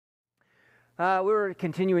We're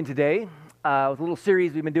continuing today with a little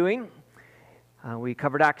series we've been doing. We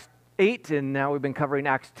covered Acts 8, and now we've been covering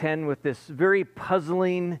Acts 10 with this very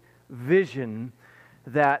puzzling vision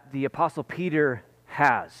that the Apostle Peter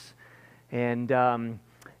has. And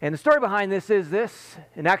the story behind this is this.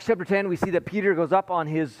 In Acts chapter 10, we see that Peter goes up on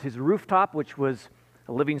his rooftop, which was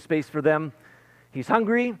a living space for them. He's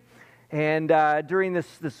hungry, and during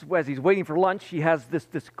this, as he's waiting for lunch, he has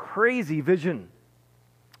this crazy vision,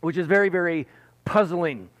 which is very, very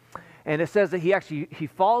puzzling. And it says that he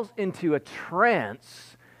falls into a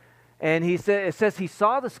trance, and it says he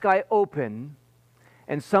saw the sky open,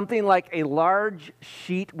 and something like a large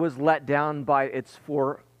sheet was let down by its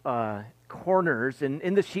four corners, and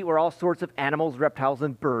in the sheet were all sorts of animals, reptiles,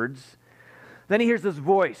 and birds. Then he hears this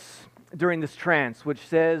voice during this trance, which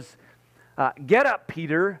says, "Get up,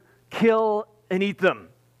 Peter, kill and eat them,"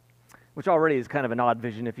 which already is kind of an odd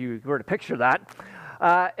vision if you were to picture that.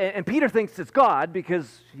 And Peter thinks it's God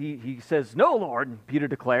because he says, "No, Lord," Peter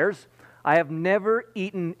declares, "I have never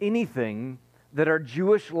eaten anything that our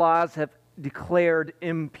Jewish laws have declared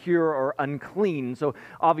impure or unclean." So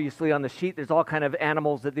obviously on the sheet there's all kind of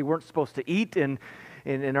animals that they weren't supposed to eat. And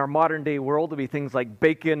in our modern day world there'd be things like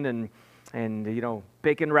bacon and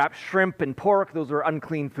bacon wrapped shrimp and pork. Those were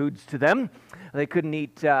unclean foods to them. They couldn't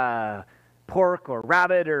eat pork or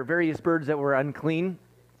rabbit or various birds that were unclean.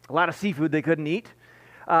 A lot of seafood they couldn't eat.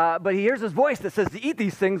 But he hears this voice that says to eat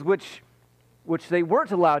these things which they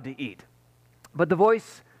weren't allowed to eat. But the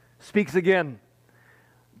voice speaks again.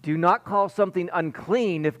 "Do not call something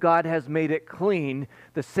unclean if God has made it clean."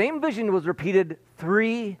 The same vision was repeated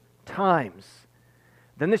 3 times.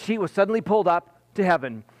 Then the sheet was suddenly pulled up to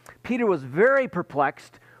heaven. Peter was very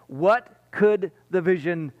perplexed. What could the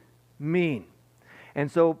vision mean? And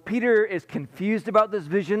so Peter is confused about this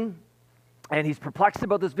vision. And he's perplexed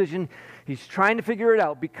about this vision. He's trying to figure it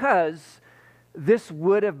out because this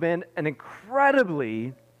would have been an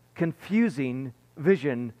incredibly confusing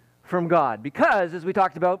vision from God. Because, as we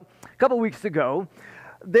talked about a couple weeks ago,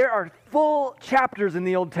 there are full chapters in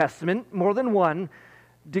the Old Testament, more than one,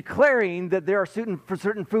 declaring that there are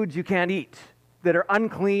certain foods you can't eat that are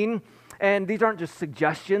unclean. And these aren't just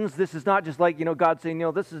suggestions. This is not just like, God saying,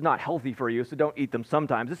 this is not healthy for you, so don't eat them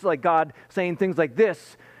sometimes. This is like God saying things like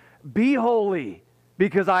this: "Be holy,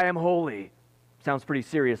 because I am holy." Sounds pretty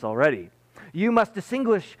serious already. "You must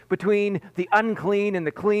distinguish between the unclean and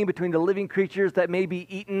the clean, between the living creatures that may be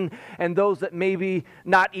eaten and those that may be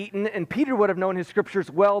not eaten." And Peter would have known his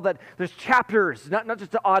scriptures well, that there's chapters, not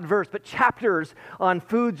just an odd verse, but chapters on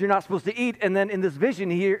foods you're not supposed to eat. And then in this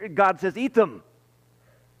vision here, God says, "Eat them."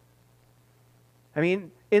 I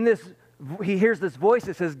mean, he hears this voice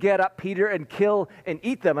that says, "Get up, Peter, and kill and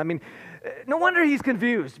eat them." I mean, no wonder he's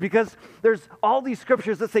confused, because there's all these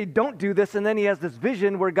scriptures that say don't do this, and then he has this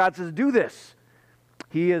vision where God says do this.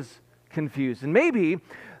 He is confused. And maybe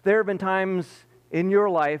there have been times in your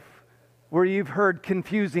life where you've heard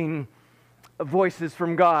confusing voices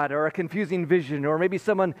from God, or a confusing vision, or maybe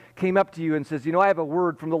someone came up to you and says, "I have a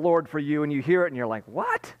word from the Lord for you," and you hear it and you're like,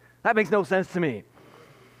 "What? That makes no sense to me."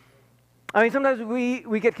 I mean, sometimes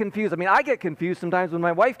we get confused. I mean, I get confused sometimes when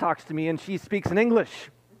my wife talks to me and she speaks in English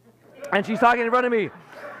and she's talking in front of me.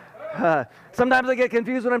 Sometimes I get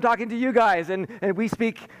confused when I'm talking to you guys and we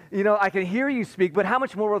speak, I can hear you speak, but how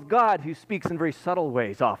much more with God, who speaks in very subtle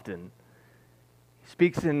ways often. He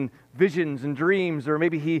speaks in visions and dreams, or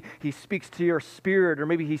maybe he speaks to your spirit, or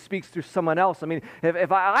maybe he speaks through someone else. I mean,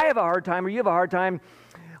 if I have a hard time, or you have a hard time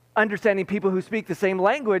understanding people who speak the same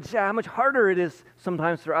language, how much harder it is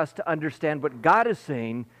sometimes for us to understand what God is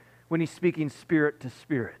saying when he's speaking spirit to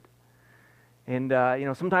spirit. And,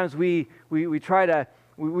 sometimes we try to,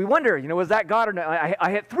 we wonder, was that God or not? I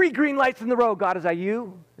had 3 green lights in the row. God, is that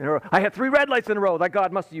you? Or I had 3 red lights in a row. That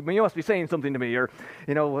God you must be saying something to me. Or,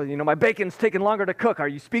 my bacon's taking longer to cook. Are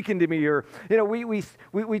you speaking to me? Or,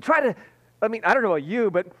 we try to, I don't know about you,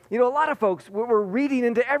 but, a lot of folks, we're reading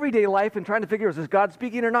into everyday life and trying to figure, is this God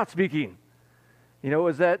speaking or not speaking?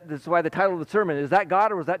 That's why the title of the sermon, is that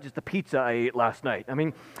God, or was that just the pizza I ate last night? I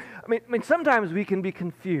mean, sometimes we can be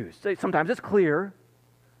confused. Sometimes it's clear.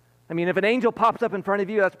 I mean, if an angel pops up in front of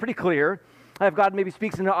you, that's pretty clear. If God maybe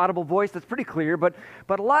speaks in an audible voice, that's pretty clear. But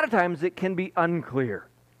a lot of times it can be unclear.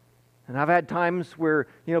 And I've had times where,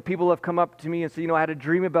 people have come up to me and say, I had a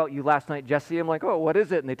dream about you last night, Jesse. I'm like, "Oh, what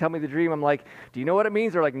is it?" And they tell me the dream. I'm like, "Do you know what it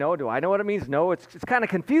means?" They're like, "No." "Do I know what it means?" "No." It's kind of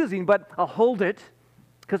confusing, but I'll hold it,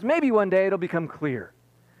 because maybe one day it'll become clear.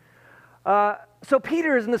 So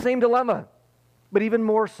Peter is in the same dilemma, but even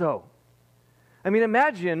more so. I mean,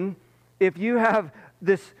 imagine if you have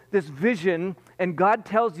this vision and God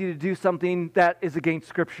tells you to do something that is against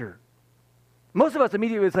Scripture. Most of us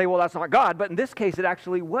immediately would say, well, that's not God, but in this case, it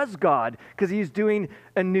actually was God because he's doing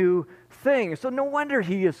a new thing. So no wonder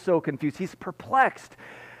he is so confused. He's perplexed.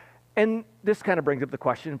 And this kind of brings up the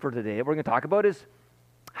question for today that we're going to talk about is,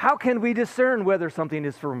 how can we discern whether something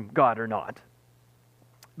is from God or not?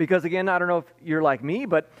 Because again, I don't know if you're like me,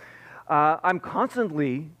 but I'm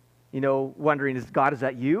constantly wondering, is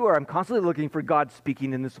that you? Or I'm constantly looking for God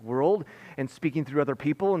speaking in this world and speaking through other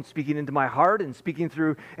people and speaking into my heart and speaking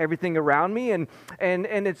through everything around me. And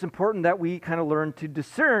it's important that we kind of learn to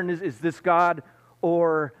discern, is this God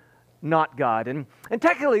or not God? And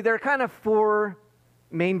technically, there are kind of four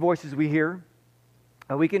main voices we hear.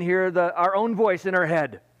 We can hear our own voice in our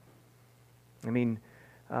head.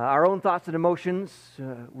 Our own thoughts and emotions.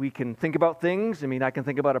 We can think about things. I can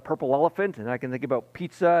think about a purple elephant, and I can think about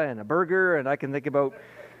pizza and a burger, and I can think about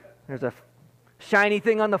there's a shiny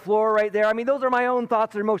thing on the floor right there. Those are my own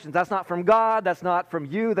thoughts and emotions. That's not from God. That's not from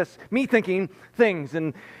you. That's me thinking things.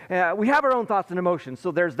 And we have our own thoughts and emotions.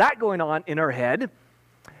 So there's that going on in our head.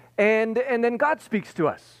 And then God speaks to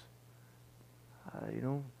us.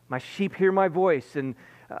 My sheep hear my voice. And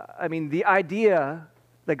the idea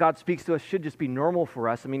that God speaks to us should just be normal for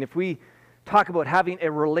us. If we talk about having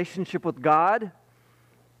a relationship with God,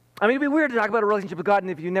 it'd be weird to talk about a relationship with God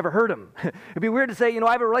and if you never heard him. It'd be weird to say,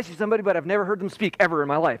 I have a relationship with somebody, but I've never heard them speak ever in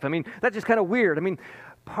my life. That's just kind of weird.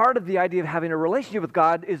 Part of the idea of having a relationship with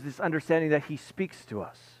God is this understanding that he speaks to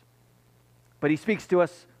us. But he speaks to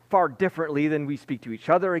us far differently than we speak to each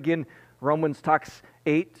other. Again, Romans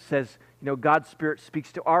 8 says, God's Spirit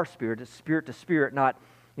speaks to our spirit. It's spirit to spirit, not,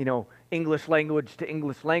 English language to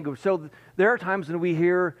English language. So there are times when we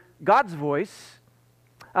hear God's voice.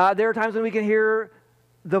 There are times when we can hear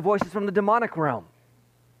the voices from the demonic realm.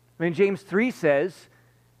 James 3 says,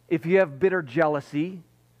 if you have bitter jealousy,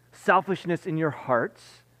 selfishness in your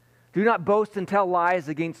hearts, do not boast and tell lies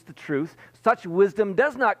against the truth. Such wisdom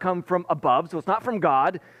does not come from above, so it's not from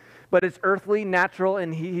God, but it's earthly, natural,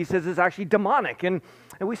 and he says it's actually demonic. And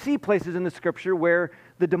we see places in the Scripture where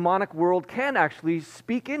the demonic world can actually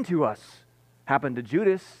speak into us. Happened to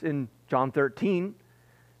Judas in John 13.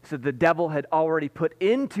 It said the devil had already put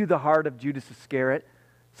into the heart of Judas Iscariot,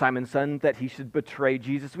 Simon's son, that he should betray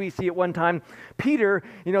Jesus. We see at one time, Peter,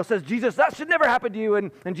 says, Jesus, that should never happen to you.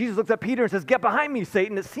 And Jesus looks at Peter and says, get behind me,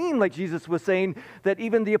 Satan. It seemed like Jesus was saying that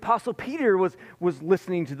even the apostle Peter was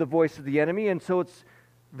listening to the voice of the enemy. And so it's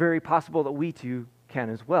very possible that we too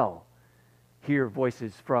can as well hear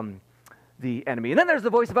voices from the enemy. And then there's the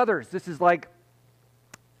voice of others. This is like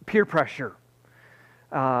peer pressure.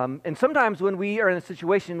 And sometimes when we are in a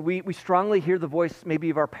situation, we strongly hear the voice maybe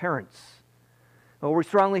of our parents. Or we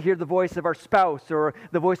strongly hear the voice of our spouse or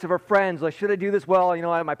the voice of our friends. Like, should I do this? Well,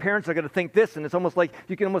 my parents are going to think this. And it's almost like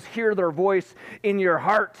you can almost hear their voice in your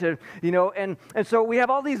heart. And so we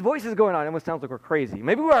have all these voices going on. It almost sounds like we're crazy.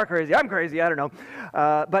 Maybe we are crazy. I'm crazy. I don't know.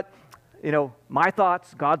 But my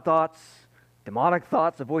thoughts, God thoughts, demonic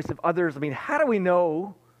thoughts, the voice of others. How do we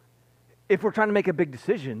know if we're trying to make a big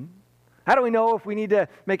decision? How do we know if we need to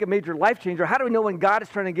make a major life change? Or how do we know when God is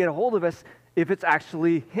trying to get a hold of us if it's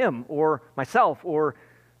actually him or myself or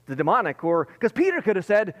the demonic? Or because Peter could have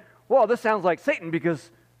said, well, this sounds like Satan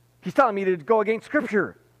because he's telling me to go against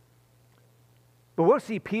Scripture. But we'll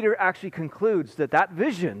see Peter actually concludes that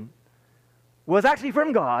vision was actually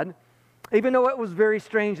from God, even though it was very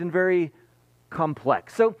strange and very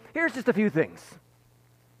complex. So here's just a few things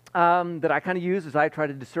that I kind of use as I try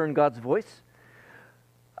to discern God's voice.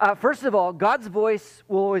 First of all, God's voice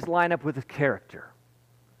will always line up with his character.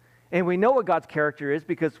 And we know what God's character is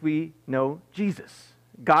because we know Jesus.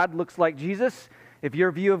 God looks like Jesus. If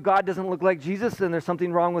your view of God doesn't look like Jesus, then there's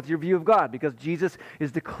something wrong with your view of God, because Jesus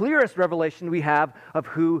is the clearest revelation we have of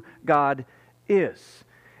who God is.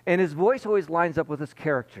 And his voice always lines up with his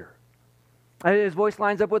character. And his voice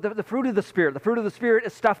lines up with the fruit of the Spirit. The fruit of the Spirit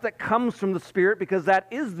is stuff that comes from the Spirit because that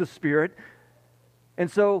is the Spirit. And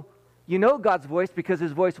so you know God's voice because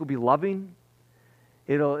his voice will be loving.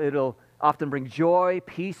 It'll often bring joy,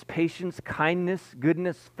 peace, patience, kindness,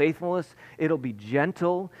 goodness, faithfulness. It'll be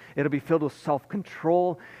gentle. It'll be filled with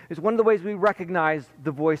self-control. It's one of the ways we recognize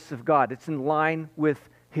the voice of God. It's in line with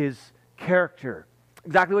his character.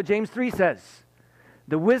 Exactly what James 3 says.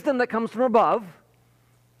 The wisdom that comes from above,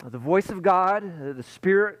 the voice of God, the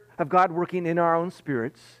Spirit of God working in our own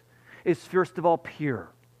spirits, is first of all pure.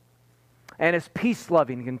 And it's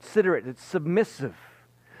peace-loving, considerate, it's submissive,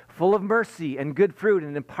 full of mercy and good fruit,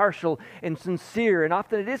 and impartial and sincere. And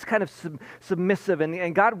often it is kind of submissive,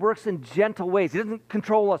 and God works in gentle ways. He doesn't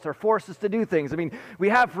control us or force us to do things. We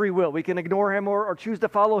have free will. We can ignore him or choose to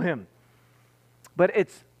follow him. But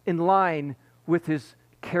it's in line with his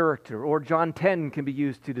character. Or John 10 can be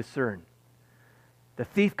used to discern. The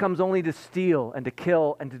thief comes only to steal and to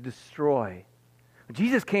kill and to destroy.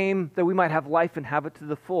 Jesus came that we might have life and have it to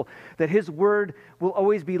the full, that his word will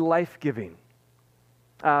always be life-giving.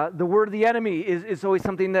 The word of the enemy is always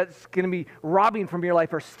something that's going to be robbing from your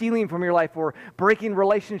life or stealing from your life or breaking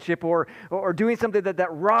relationship or doing something that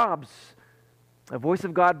robs. The voice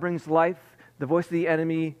of God brings life. The voice of the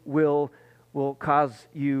enemy will cause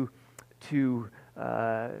you to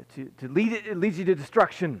leads you to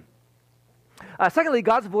destruction. Secondly,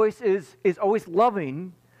 God's voice is always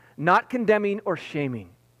loving, not condemning or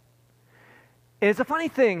shaming. And it's a funny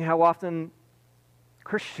thing how often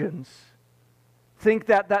Christians think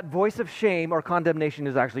that voice of shame or condemnation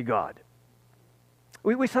is actually God.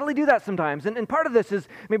 We subtly do that sometimes. And part of this is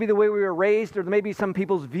maybe the way we were raised, or maybe some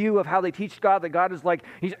people's view of how they teach God, that God is like,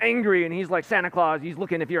 he's angry and he's like Santa Claus. He's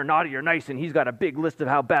looking if you're naughty or nice, and he's got a big list of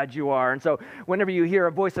how bad you are. And so whenever you hear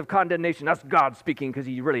a voice of condemnation, that's God speaking because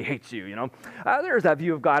he really hates you, you know. There's that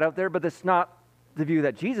view of God out there, but that's not the view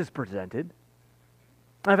that Jesus presented.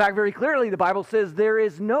 In fact, very clearly, the Bible says there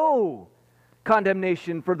is no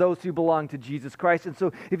condemnation for those who belong to Jesus Christ. And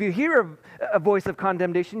so if you hear a voice of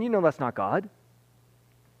condemnation, you know that's not God.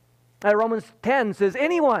 Romans 10 says,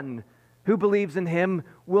 anyone who believes in him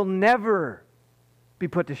will never be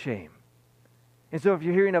put to shame. And so if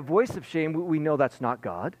you're hearing a voice of shame, we know that's not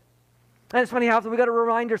God. And it's funny how we got to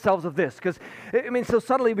remind ourselves of this, because, I mean, so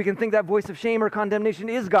subtly we can think that voice of shame or condemnation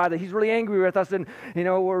is God, that he's really angry with us and, you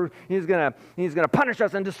know, or he's gonna punish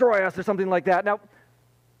us and destroy us or something like that. Now,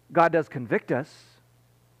 God does convict us,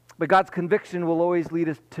 but God's conviction will always lead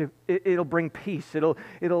us to, it'll bring peace. It'll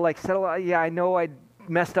like settle, yeah, I know I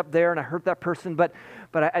messed up there and I hurt that person, but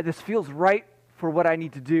this feels right for what I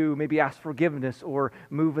need to do, maybe ask forgiveness or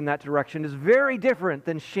move in that direction. Is very different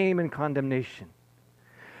than shame and condemnation.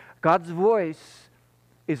 God's voice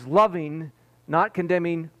is loving, not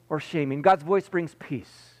condemning or shaming. God's voice brings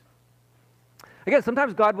peace. Again,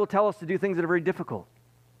 sometimes God will tell us to do things that are very difficult.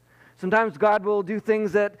 Sometimes God will do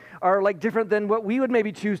things that are like different than what we would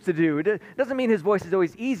maybe choose to do. It doesn't mean his voice is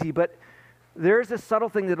always easy, but there's a subtle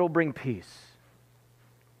thing that will bring peace.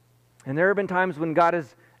 And there have been times when God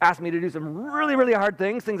has asked me to do some really, really hard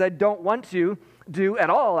things I don't want to do at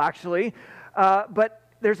all, actually. But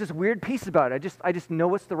there's this weird peace about it. I just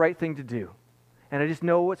know it's the right thing to do. And I just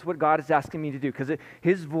know it's what God is asking me to do, because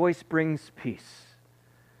his voice brings peace.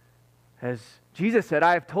 As Jesus said,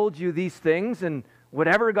 I have told you these things, and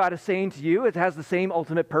whatever God is saying to you, it has the same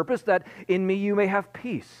ultimate purpose, that in me you may have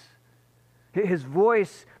peace. His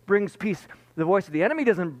voice brings peace. The voice of the enemy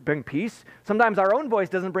doesn't bring peace. Sometimes our own voice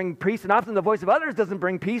doesn't bring peace, and often the voice of others doesn't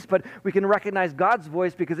bring peace, but we can recognize God's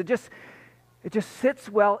voice because it just sits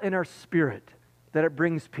well in our spirit, that it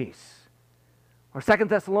brings peace. Or 2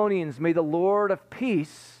 Thessalonians, may the Lord of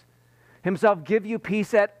peace himself give you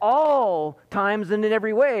peace at all times and in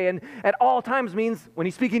every way. And at all times means when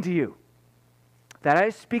he's speaking to you. That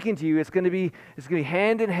as he's speaking to you, it's going to be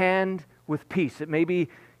hand in hand with peace. It may be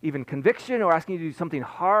even conviction or asking you to do something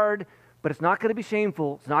hard, but it's not going to be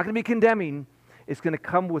shameful. It's not going to be condemning. It's going to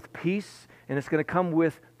come with peace, and it's going to come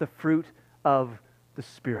with the fruit of the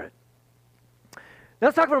Spirit. Now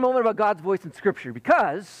let's talk for a moment about God's voice in Scripture,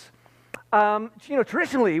 because,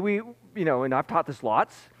 traditionally and I've taught this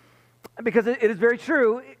lots, because it is very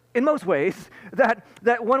true in most ways that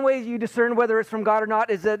one way you discern whether it's from God or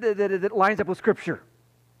not is that it lines up with Scripture.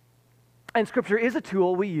 And Scripture is a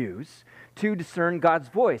tool we use to discern God's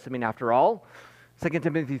voice. I mean, after all, 2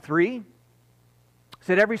 Timothy 3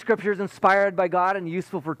 said every Scripture is inspired by God and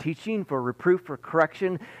useful for teaching, for reproof, for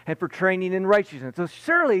correction, and for training in righteousness. So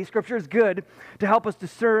surely Scripture is good to help us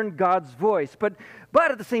discern God's voice. But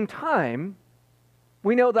at the same time,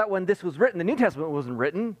 we know that when this was written, the New Testament wasn't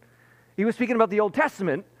written. He was speaking about the Old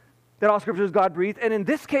Testament, that all Scripture is God-breathed. And in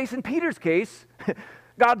this case, in Peter's case,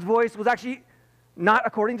 God's voice was actually not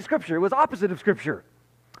according to Scripture. It was opposite of Scripture.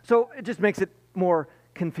 So it just makes it more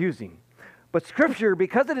confusing. But Scripture,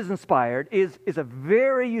 because it is inspired, is a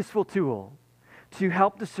very useful tool to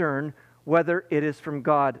help discern whether it is from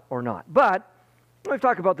God or not. But we've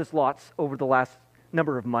talked about this lots over the last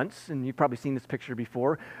number of months, and you've probably seen this picture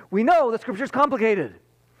before. We know that Scripture is complicated.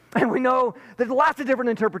 And we know there's lots of different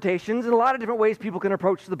interpretations and a lot of different ways people can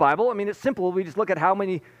approach the Bible. I mean, it's simple. We just look at how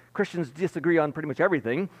many Christians disagree on pretty much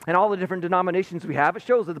everything, and all the different denominations we have. It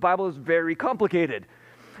shows that the Bible is very complicated.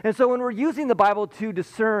 And so when we're using the Bible to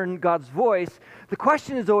discern God's voice, the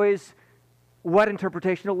question is always, what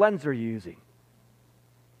interpretational lens are you using?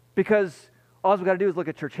 Because all we've got to do is look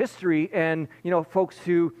at church history, and folks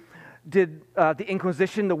who did the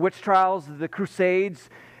Inquisition, the witch trials, the Crusades,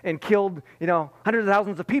 and killed hundreds of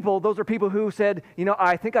thousands of people. Those are people who said,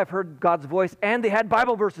 I think I've heard God's voice, and they had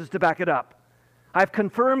Bible verses to back it up. I've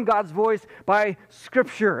confirmed God's voice by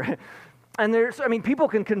Scripture. And people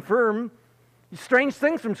can confirm strange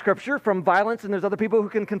things from Scripture, from violence, and there's other people who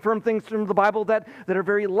can confirm things from the Bible that are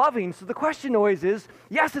very loving. So the question always is,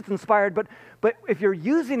 yes, it's inspired, but if you're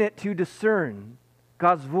using it to discern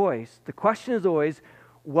God's voice, the question is always,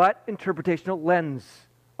 what interpretational lens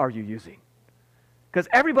are you using? Because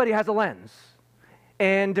everybody has a lens.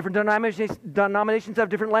 And different denominations have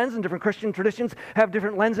different lenses, and different Christian traditions have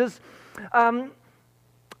different lenses. I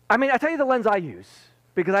tell you the lens I use,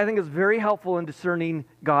 because I think it's very helpful in discerning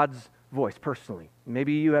God's voice personally.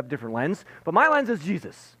 Maybe you have different lens, but my lens is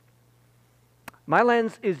Jesus. My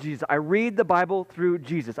lens is Jesus. I read the Bible through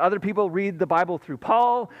Jesus. Other people read the Bible through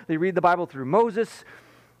Paul. They read the Bible through Moses.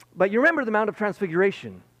 But you remember the Mount of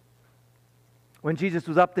Transfiguration, when Jesus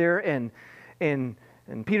was up there and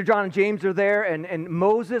Peter, John, and James are there, and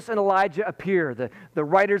Moses and Elijah appear, the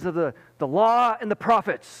writers of the law and the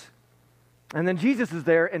prophets. And then Jesus is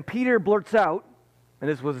there, and Peter blurts out, and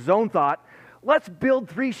this was his own thought, let's build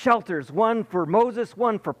 3 shelters, one for Moses,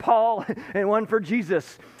 one for Paul, and one for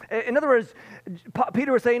Jesus. In other words,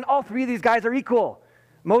 Peter was saying all 3 of these guys are equal.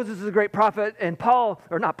 Moses is a great prophet, and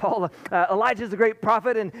Elijah is a great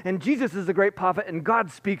prophet, and Jesus is a great prophet, and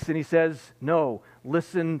God speaks, and he says, no,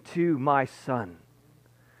 listen to my son.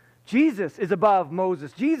 Jesus is above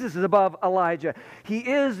Moses. Jesus is above Elijah. He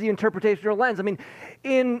is the interpretational lens.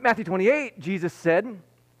 In Matthew 28, Jesus said,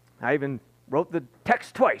 I even wrote the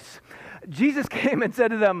text twice. Jesus came and said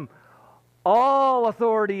to them, all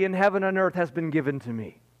authority in heaven and earth has been given to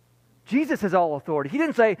me. Jesus has all authority. He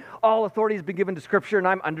didn't say all authority has been given to Scripture and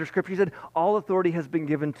I'm under Scripture. He said all authority has been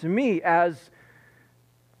given to me. As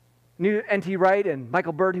N.T. Wright and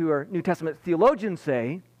Michael Bird, who are New Testament theologians,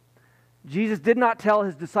 say, Jesus did not tell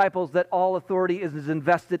his disciples that all authority is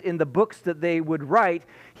invested in the books that they would write.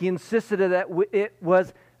 He insisted that it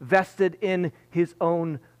was vested in his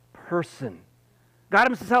own person. God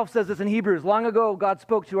himself says this in Hebrews. Long ago, God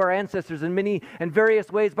spoke to our ancestors in many and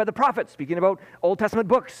various ways by the prophets, speaking about Old Testament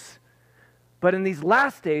books. But in these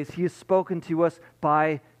last days, he has spoken to us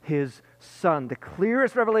by his Son. The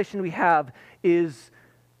clearest revelation we have is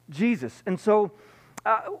Jesus. And so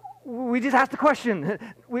we just ask the question.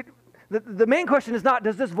 The main question is not,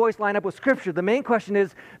 does this voice line up with Scripture? The main question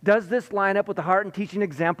is, does this line up with the heart and teaching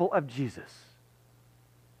example of Jesus?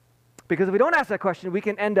 Because if we don't ask that question, we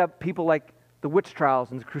can end up people like the witch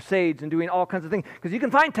trials and the Crusades and doing all kinds of things. Because you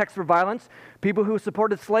can find texts for violence. People who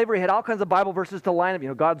supported slavery had all kinds of Bible verses to line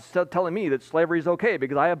up. God's telling me that slavery is okay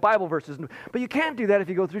because I have Bible verses. But you can't do that if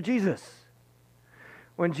you go through Jesus.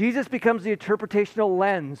 When Jesus becomes the interpretational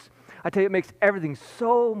lens, I tell you, it makes everything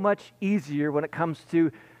so much easier when it comes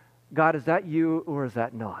to, God, is that you or is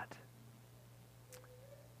that not?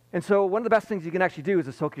 And so one of the best things you can actually do is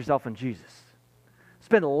to soak yourself in Jesus.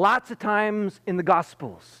 Spend lots of times in the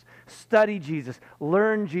Gospels. Study Jesus,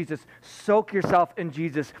 learn Jesus, soak yourself in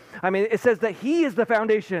Jesus. It says that he is the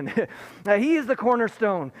foundation. He is the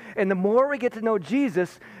cornerstone. And the more we get to know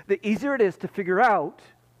Jesus, the easier it is to figure out,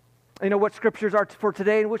 what scriptures are for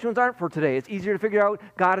today and which ones aren't for today. It's easier to figure out,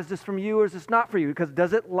 God, is this from you or is this not for you? Because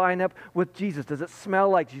does it line up with Jesus? Does it smell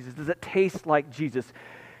like Jesus? Does it taste like Jesus?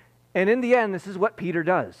 And in the end, this is what Peter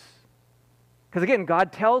does. Because again,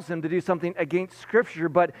 God tells him to do something against Scripture,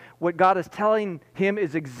 but what God is telling him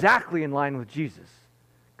is exactly in line with Jesus.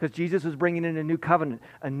 Because Jesus was bringing in a new covenant,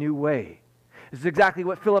 a new way. This is exactly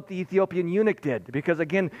what Philip the Ethiopian eunuch did. Because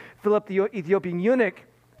again, Philip the Ethiopian eunuch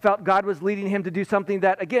felt God was leading him to do something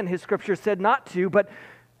that, again, his Scripture said not to, but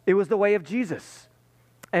it was the way of Jesus.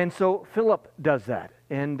 And so Philip does that.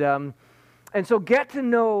 And so get to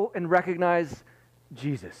know and recognize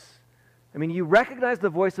Jesus. You recognize the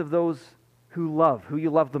voice of those who you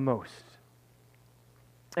love the most.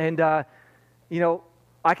 And, I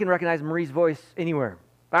can recognize Marie's voice anywhere.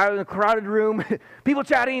 I was in a crowded room, people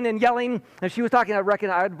chatting and yelling, and she was talking, I'd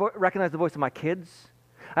recognize the voice of my kids.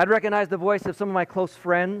 I'd recognize the voice of some of my close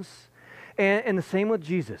friends. And the same with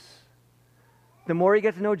Jesus. The more you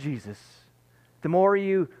get to know Jesus, the more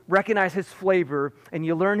you recognize his flavor and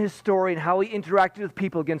you learn his story and how he interacted with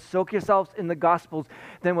people. Again, soak yourselves in the Gospels.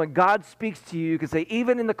 Then when God speaks to you, you can say,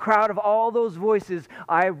 even in the crowd of all those voices,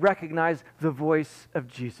 I recognize the voice of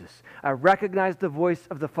Jesus. I recognize the voice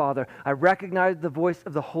of the Father. I recognize the voice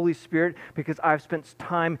of the Holy Spirit because I've spent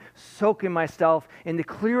time soaking myself in the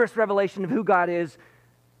clearest revelation of who God is,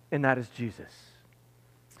 and that is Jesus.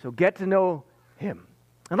 So get to know him.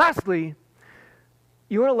 And lastly,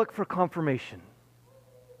 you want to look for confirmation.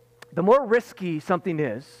 The more risky something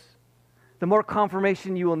is, the more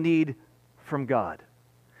confirmation you will need from God.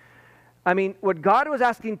 What God was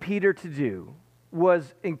asking Peter to do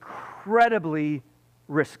was incredibly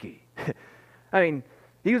risky. I mean,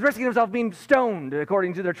 he was risking himself being stoned,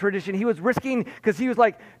 according to their tradition. He was risking, because he was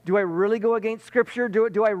like, do I really go against Scripture?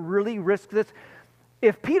 Do I really risk this?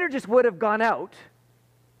 If Peter just would have gone out,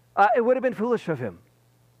 it would have been foolish of him.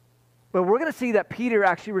 But we're going to see that Peter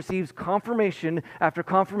actually receives confirmation after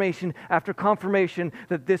confirmation after confirmation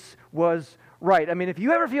that this was right. I mean, if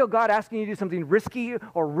you ever feel God asking you to do something risky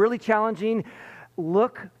or really challenging,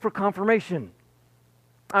 look for confirmation.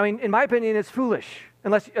 I mean, in my opinion, it's foolish,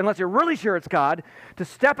 unless you're really sure it's God, to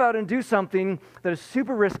step out and do something that is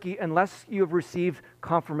super risky unless you have received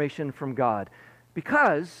confirmation from God.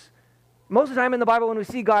 Because most of the time in the Bible, when we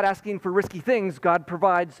see God asking for risky things, God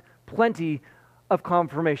provides plenty of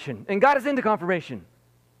confirmation. And God is into confirmation.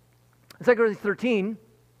 In 2 Corinthians 13,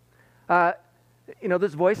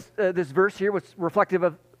 this verse here was reflective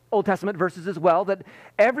of Old Testament verses as well, that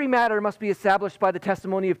every matter must be established by the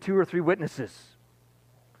testimony of 2 or 3 witnesses.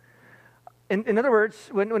 In other words,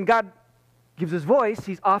 when God gives his voice,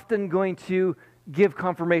 he's often going to give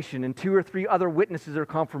confirmation, and 2 or 3 other witnesses or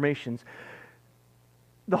confirmations.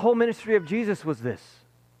 The whole ministry of Jesus was this.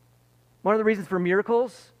 One of the reasons for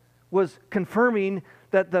miracles was confirming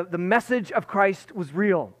that the message of Christ was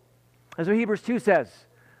real. As what Hebrews 2 says,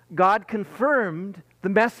 God confirmed the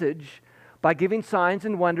message by giving signs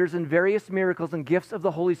and wonders and various miracles and gifts of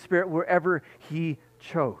the Holy Spirit wherever he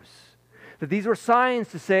chose. That these were signs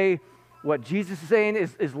to say what Jesus is saying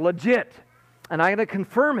is legit. And I'm going to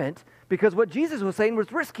confirm it because what Jesus was saying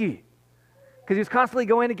was risky. Because he was constantly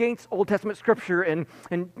going against Old Testament Scripture and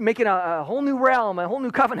making a whole new realm, a whole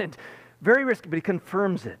new covenant. Very risky, but he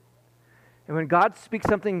confirms it. And when God speaks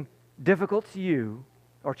something difficult to you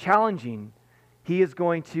or challenging, he is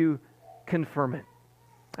going to confirm it.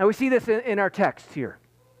 And we see this in our text here.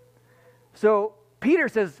 So Peter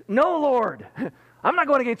says, no, Lord, I'm not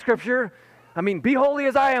going against Scripture. I mean, be holy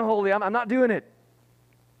as I am holy. I'm not doing it.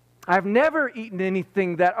 I've never eaten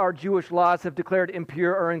anything that our Jewish laws have declared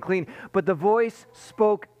impure or unclean. But the voice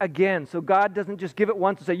spoke again. So God doesn't just give it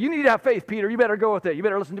once and say, you need to have faith, Peter. You better go with it. You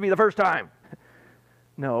better listen to me the first time.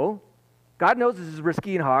 No. God knows this is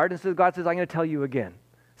risky and hard. And so God says, I'm going to tell you again.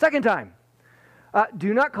 Second time.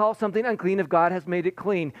 Do not call something unclean if God has made it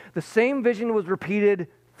clean. The same vision was repeated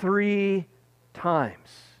 3 times.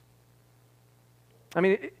 I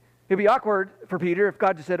mean, it'd be awkward for Peter if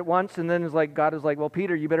God just said it once and then God is like, well,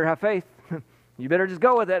 Peter, you better have faith. You better just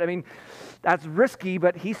go with it. I mean, that's risky,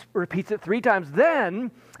 but he repeats it 3 times. Then,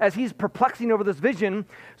 as he's perplexing over this vision,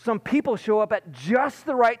 some people show up at just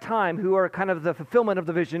the right time who are kind of the fulfillment of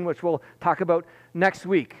the vision, which we'll talk about next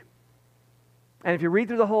week. And if you read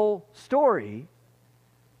through the whole story,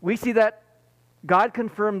 we see that God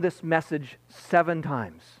confirmed this message 7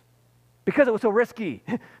 times. Because it was so risky.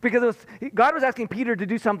 Because God was asking Peter to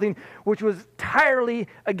do something which was entirely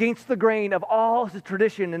against the grain of all his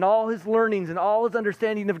tradition and all his learnings and all his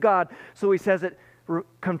understanding of God. So he says it,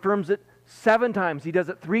 confirms it 7 times. He does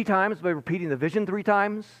it 3 times by repeating the vision 3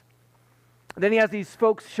 times. And then he has these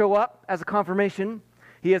folks show up as a confirmation.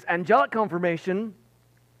 He has angelic confirmation.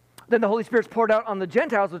 Then the Holy Spirit's poured out on the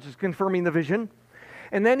Gentiles, which is confirming the vision.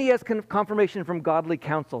 And then he has confirmation from godly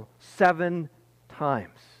counsel 7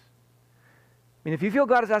 times. I mean, if you feel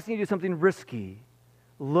God is asking you to do something risky,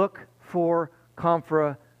 look for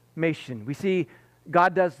confirmation. We see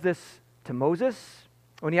God does this to Moses.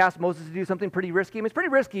 When he asked Moses to do something pretty risky, I mean, it's pretty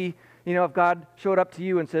risky, if God showed up to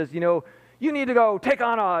you and says, you need to go take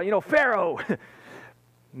on Pharaoh. I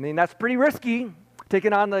mean, that's pretty risky,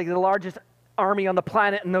 taking on the largest army on the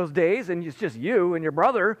planet in those days, and it's just you and your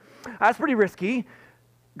brother. That's pretty risky.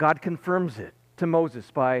 God confirms it to Moses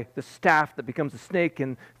by the staff that becomes a snake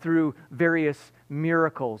and through various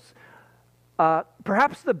miracles.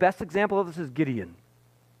 Perhaps the best example of this is Gideon.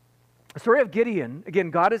 The story of Gideon, again,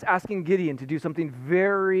 God is asking Gideon to do something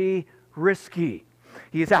very risky.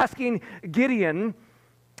 He is asking Gideon,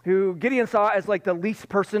 who Gideon saw as like the least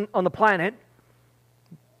person on the planet.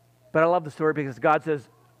 But I love the story because God says,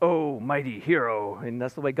 oh, mighty hero. And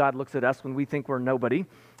that's the way God looks at us when we think we're nobody.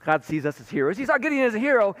 God sees us as heroes. He saw Gideon as a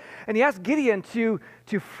hero, and he asked Gideon to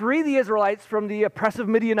free the Israelites from the oppressive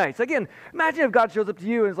Midianites. Again, imagine if God shows up to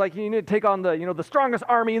you and is like, you need to take on the strongest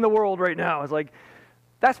army in the world right now. It's like,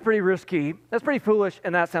 that's pretty risky, that's pretty foolish,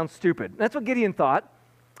 and that sounds stupid. That's what Gideon thought.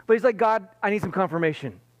 But he's like, God, I need some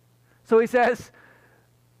confirmation. So he says,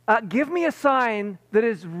 give me a sign that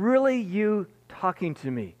is really you talking to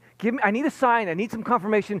me. I need a sign, I need some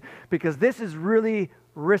confirmation, because this is really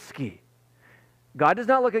risky. God does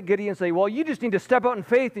not look at Gideon and say, well, you just need to step out in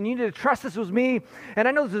faith and you need to trust this was me. And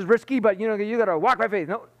I know this is risky, but you got to walk by faith.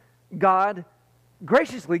 No, God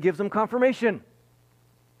graciously gives him confirmation.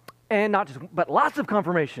 And not just, but lots of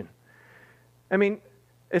confirmation. I mean,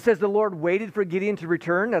 It says the Lord waited for Gideon to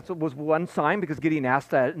return. That was one sign because Gideon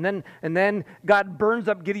asked that. And then God burns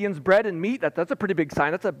up Gideon's bread and meat. That's a pretty big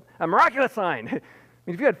sign. That's a miraculous sign. I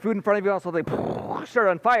mean, if you had food in front of you, also they start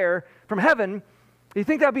on fire from heaven, you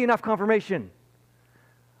think that would be enough confirmation.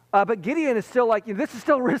 But Gideon is still like, this is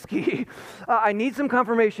still risky. I need some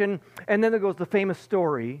confirmation. And then there goes the famous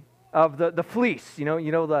story of the fleece. You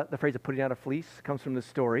know the phrase of putting out a fleece comes from this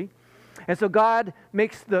story. And so God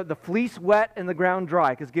makes the fleece wet and the ground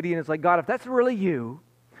dry, because Gideon is like, God, if that's really you,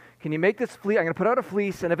 can you make this fleece? I'm going to put out a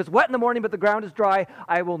fleece, and if it's wet in the morning but the ground is dry,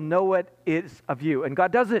 I will know it is of you. And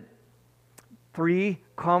God does it. 3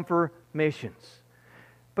 confirmations.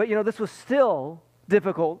 But this was still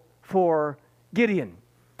difficult for Gideon.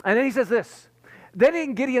 And then he says this.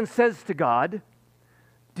 Then Gideon says to God,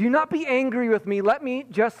 do not be angry with me. Let me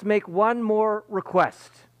just make one more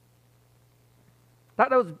request. That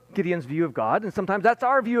was Gideon's view of God, and sometimes that's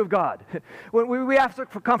our view of God. When we ask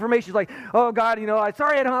for confirmation, like, oh God, I'm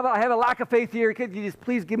sorry I have a lack of faith here. Could you just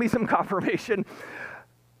please give me some confirmation?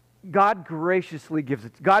 God graciously gives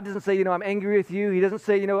it. God doesn't say, I'm angry with you. He doesn't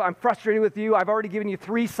say, I'm frustrated with you. I've already given you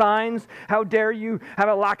 3 signs. How dare you have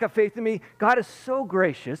a lack of faith in me? God is so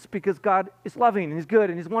gracious because God is loving and He's good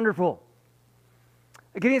and He's wonderful.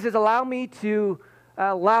 Gideon says, allow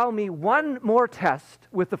me one more test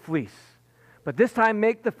with the fleece. But this time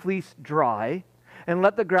make the fleece dry and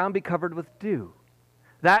let the ground be covered with dew.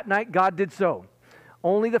 That night God did so.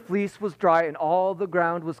 Only the fleece was dry and all the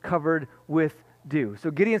ground was covered with dew.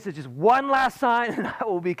 So Gideon says, just one last sign and I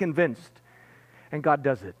will be convinced. And God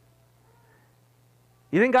does it.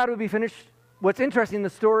 You think God would be finished? What's interesting in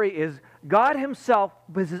the story is God Himself,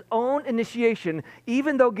 with His own initiation,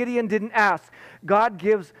 even though Gideon didn't ask, God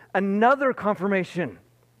gives another confirmation.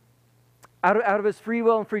 Out of his free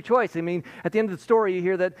will and free choice. I mean, at the end of the story, you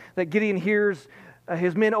hear that Gideon hears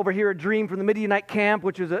his men overhear a dream from the Midianite camp,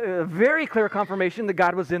 which was a very clear confirmation that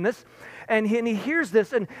God was in this. And he hears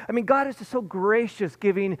this, and I mean, God is just so gracious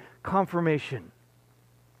giving confirmation.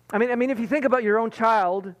 I mean, if you think about your own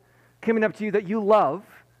child coming up to you that you love,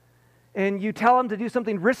 and you tell them to do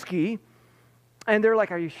something risky, and they're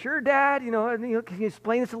like, are you sure, Dad? Can you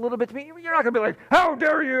explain this a little bit to me? You're not going to be like, how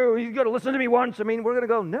dare you? You got to listen to me once. I mean, we're going to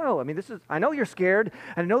go, no. I mean, I know you're scared,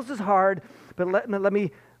 and I know this is hard, but let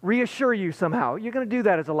me reassure you somehow. You're going to do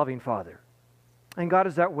that as a loving father. And God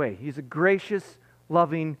is that way. He's a gracious,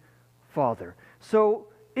 loving Father. So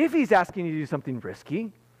if He's asking you to do something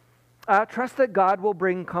risky, trust that God will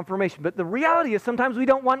bring confirmation. But the reality is sometimes we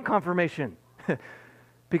don't want confirmation.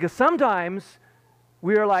 Because sometimes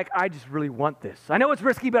we are like, I just really want this. I know it's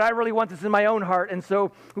risky, but I really want this in my own heart. And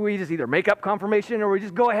so we just either make up confirmation or we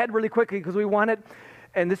just go ahead really quickly because we want it.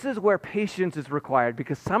 And this is where patience is required,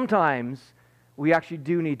 because sometimes we actually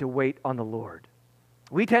do need to wait on the Lord.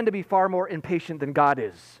 We tend to be far more impatient than God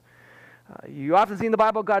is. You often see in the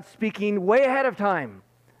Bible God speaking way ahead of time,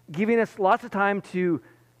 giving us lots of time to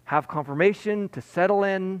have confirmation, to settle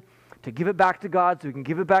in, to give it back to God so He can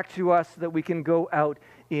give it back to us so that we can go out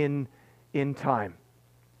in time.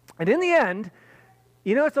 And in the end,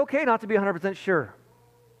 it's okay not to be 100% sure.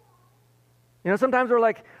 Sometimes we're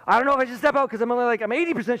like, I don't know if I should step out because I'm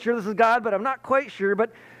 80% sure this is God, but I'm not quite sure.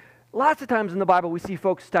 But lots of times in the Bible, we see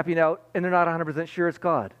folks stepping out and they're not 100% sure it's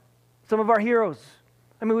God. Some of our heroes.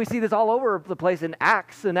 I mean, we see this all over the place in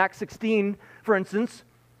Acts 16, for instance.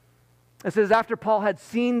 It says after Paul had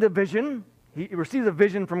seen the vision, he received a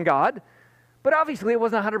vision from God. But obviously it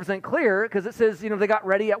wasn't 100% clear, because it says, they got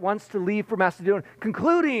ready at once to leave for Macedonia,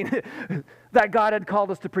 concluding that God had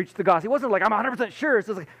called us to preach the gospel. It wasn't like, I'm 100% sure. It's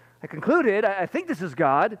just like, I concluded, I think this is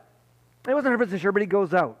God. I wasn't 100% sure, but he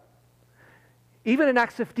goes out. Even in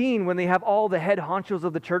Acts 15, when they have all the head honchos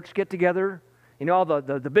of the church get together, all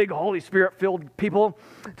the big Holy Spirit-filled people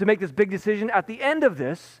to make this big decision, at the end of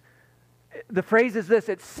this, the phrase is this: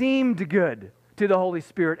 it seemed good to the Holy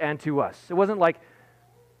Spirit and to us. It wasn't like,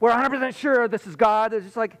 we're 100% sure this is God. It's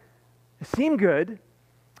just like, it seemed good,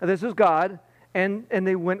 this is God, and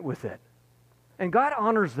they went with it. And God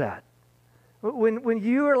honors that. When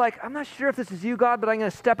you are like, I'm not sure if this is you, God, but I'm going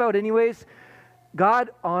to step out anyways, God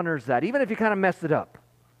honors that, even if you kind of messed it up.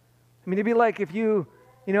 I mean, it'd be like if you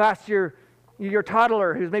asked your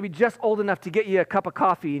toddler who's maybe just old enough to get you a cup of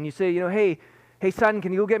coffee, and you say, hey son,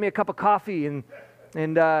 can you go get me a cup of coffee? And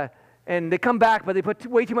they come back, but they put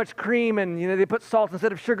way too much cream, and they put salt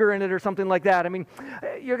instead of sugar in it or something like that. I mean,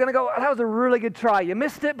 you're going to go, that was a really good try. You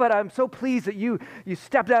missed it, but I'm so pleased that you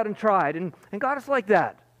stepped out and tried. And God is like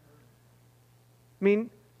that. I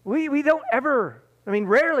mean, we don't ever,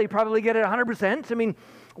 rarely probably get it 100%. I mean,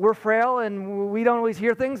 we're frail and we don't always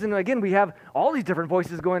hear things. And again, we have all these different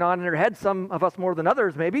voices going on in our heads, some of us more than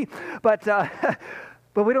others maybe. But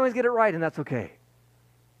but we don't always get it right, and that's okay.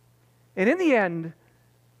 And in the end,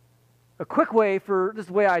 a quick way for, this is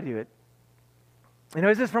the way I do it,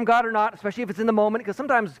 is this from God or not, especially if it's in the moment, because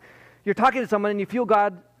sometimes you're talking to someone and you feel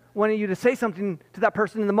God wanting you to say something to that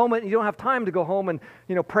person in the moment, and you don't have time to go home and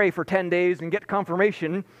pray for 10 days and get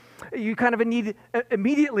confirmation. You kind of need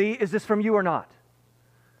immediately, is this from you or not?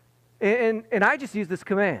 And I just use this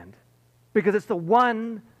command because it's the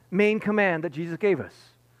one main command that Jesus gave us.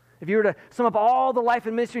 If you were to sum up all the life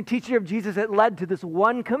and ministry and teaching of Jesus that led to this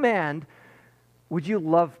one command, would you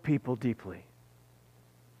love people deeply?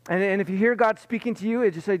 And if you hear God speaking to you,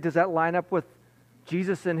 just say, does that line up with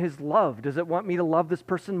Jesus and his love? Does it want me to love this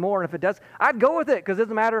person more? And if it does, I'd go with it, because it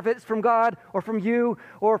doesn't matter if it's from God or from you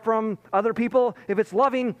or from other people. If it's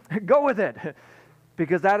loving, go with it,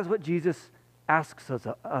 because that is what Jesus asks us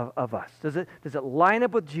of us. Does it line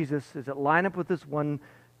up with Jesus? Does it line up with this one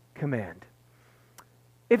command?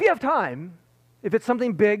 If you have time, if it's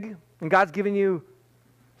something big and God's giving you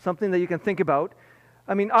something that you can think about,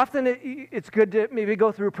 often it's good to maybe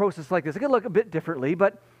go through a process like this. It could look a bit differently,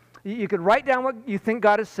 but you could write down what you think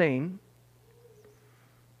God is saying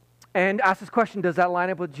and ask this question, does that line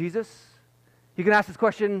up with Jesus? You can ask this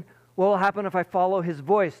question, what will happen if I follow his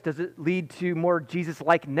voice? Does it lead to more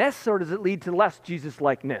Jesus-likeness, or does it lead to less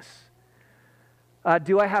Jesus-likeness?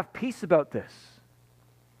 Do I have peace about this?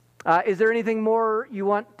 Is there anything more you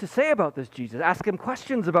want to say about this Jesus? Ask him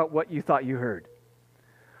questions about what you thought you heard.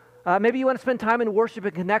 Maybe you want to spend time in worship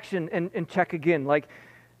and connection and check again. Like,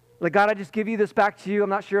 God, I just give you this back to you. I'm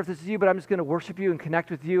not sure if this is you, but I'm just going to worship you and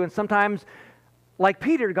connect with you. And sometimes, like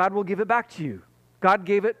Peter, God will give it back to you. God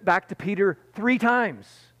gave it back to Peter 3 times.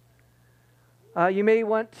 You may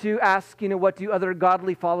want to ask, what do other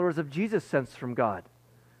godly followers of Jesus sense from God?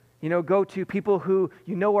 Go to people who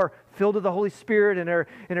are filled with the Holy Spirit and are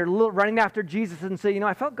running after Jesus and say,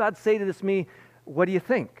 I felt God say to this me, what do you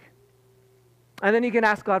think? And then you can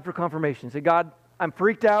ask God for confirmation. Say, God, I'm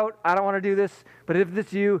freaked out. I don't want to do this. But if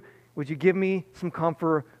it's you, would you give me some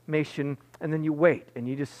confirmation? And then you wait and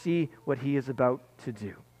you just see what he is about to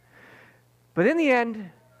do. But in the end,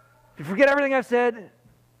 if you forget everything I've said,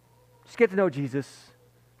 just get to know Jesus.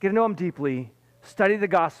 Get to know him deeply. Study the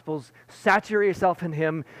Gospels. Saturate yourself in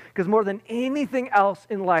him. Because more than anything else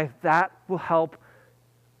in life, that will help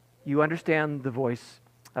you understand the voice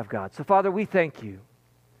of God. So, Father, we thank you.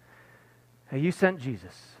 You sent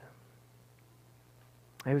Jesus.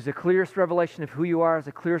 It was the clearest revelation of who you are. It's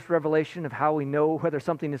the clearest revelation of how we know whether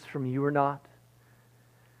something is from you or not.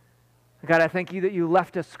 God, I thank you that you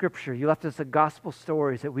left us Scripture. You left us the gospel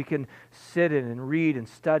stories that we can sit in and read and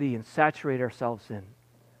study and saturate ourselves in.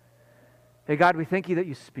 Hey, God, we thank you that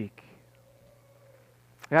you speak.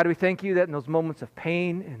 God, we thank you that in those moments of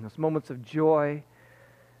pain, in those moments of joy,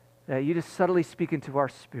 that you just subtly speak into our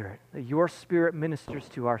spirit, that your spirit ministers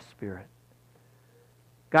to our spirit.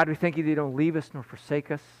 God, we thank you that you don't leave us nor forsake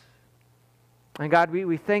us. And God,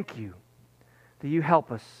 we thank you that you help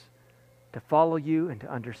us to follow you and to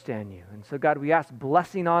understand you. And so, God, we ask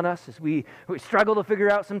blessing on us as we struggle to figure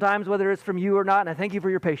out sometimes whether it's from you or not. And I thank you for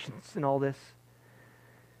your patience in all this.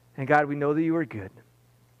 And God, we know that you are good.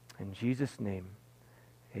 In Jesus' name,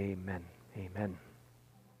 amen. Amen.